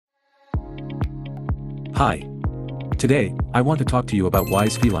Hi. Today, I want to talk to you about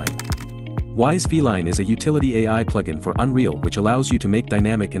Wise Feline. Wise Feline is a utility AI plugin for Unreal which allows you to make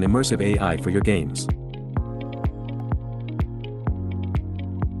dynamic and immersive AI for your games.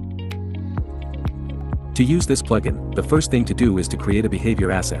 To use this plugin, the first thing to do is to create a behavior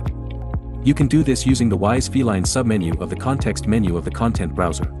asset. You can do this using the Wise Feline submenu of the context menu of the content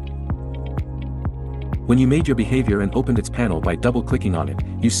browser. When you made your behavior and opened its panel by double-clicking on it,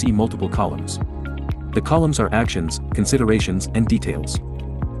 you see multiple columns. The columns are actions, considerations, and details.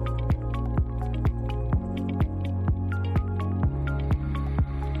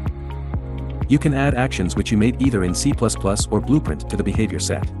 You can add actions which you made either in C++ or Blueprint to the behavior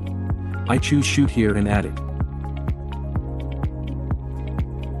set. I choose shoot here and add it.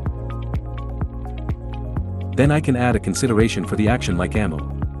 Then I can add a consideration for the action like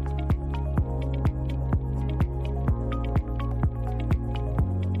ammo.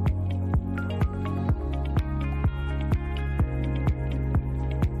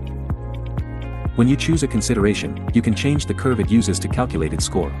 When you choose a consideration, you can change the curve it uses to calculate its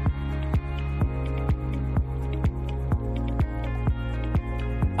score.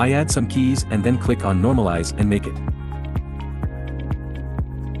 I add some keys and then click on Normalize and make it.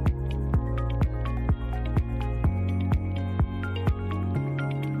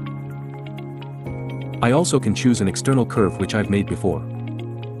 I also can choose an external curve which I've made before.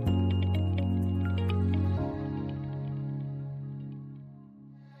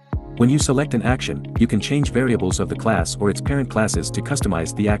 When you select an action, you can change variables of the class or its parent classes to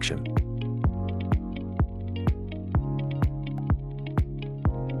customize the action.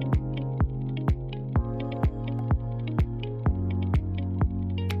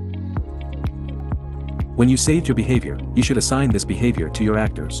 When you saved your behavior, you should assign this behavior to your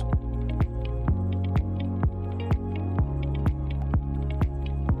actors.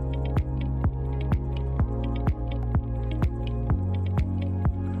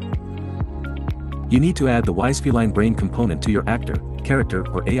 You need to add the Wise Feline brain component to your actor, character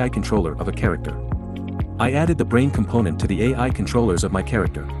or AI controller of a character. I added the brain component to the AI controllers of my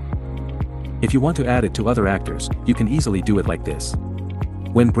character. If you want to add it to other actors, you can easily do it like this.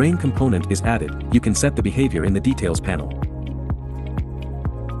 When brain component is added, you can set the behavior in the details panel.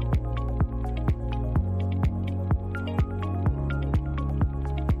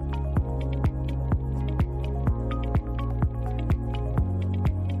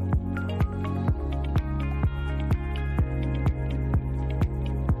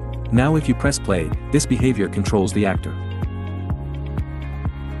 Now if you press play, this behavior controls the actor.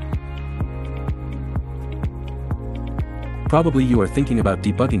 Probably you are thinking about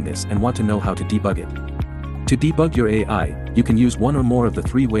debugging this and want to know how to debug it. To debug your AI, you can use one or more of the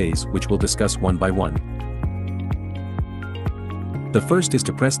three ways which we'll discuss one by one. The first is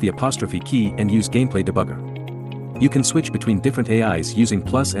to press the apostrophe key and use Gameplay Debugger. You can switch between different AIs using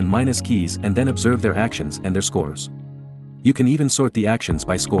plus and minus keys and then observe their actions and their scores. You can even sort the actions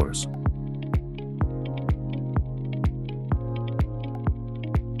by scores.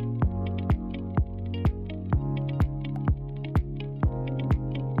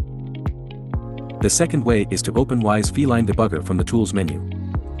 The second way is to open Wise Feline Debugger from the Tools menu.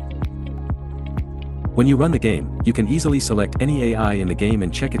 When you run the game, you can easily select any AI in the game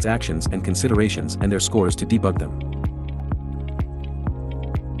and check its actions and considerations and their scores to debug them.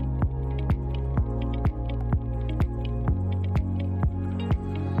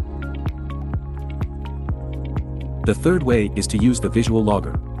 The third way is to use the Visual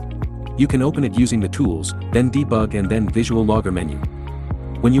Logger. You can open it using the Tools, then Debug and then Visual Logger menu.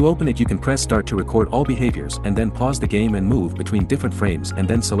 When you open it you can press Start to record all behaviors and then pause the game and move between different frames and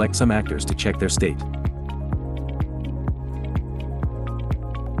then select some actors to check their state.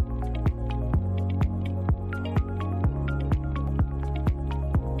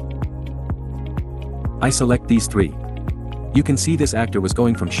 I select these three. You can see this actor was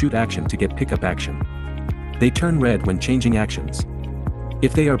going from shoot action to get pickup action. They turn red when changing actions.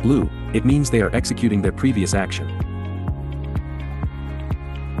 If they are blue, it means they are executing their previous action.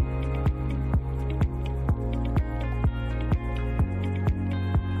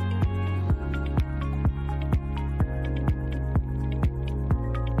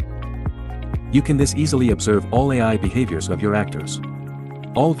 You can this easily observe all AI behaviors of your actors.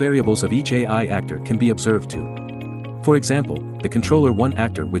 All variables of each AI actor can be observed too. For example, the controller 1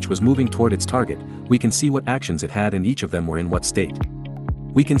 actor which was moving toward its target, we can see what actions it had and each of them were in what state.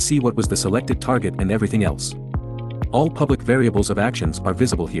 We can see what was the selected target and everything else. All public variables of actions are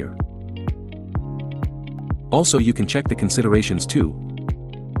visible here. Also you can check the considerations too.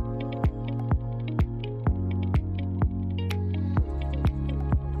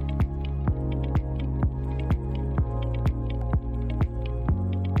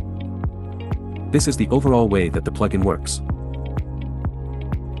 This is the overall way that the plugin works.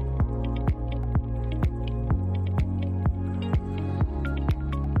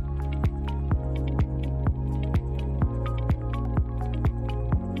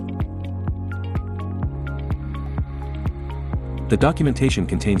 The documentation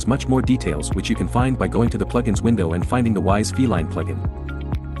contains much more details which you can find by going to the plugins window and finding the Wise Feline plugin.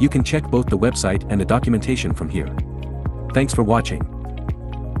 You can check both the website and the documentation from here. Thanks for watching.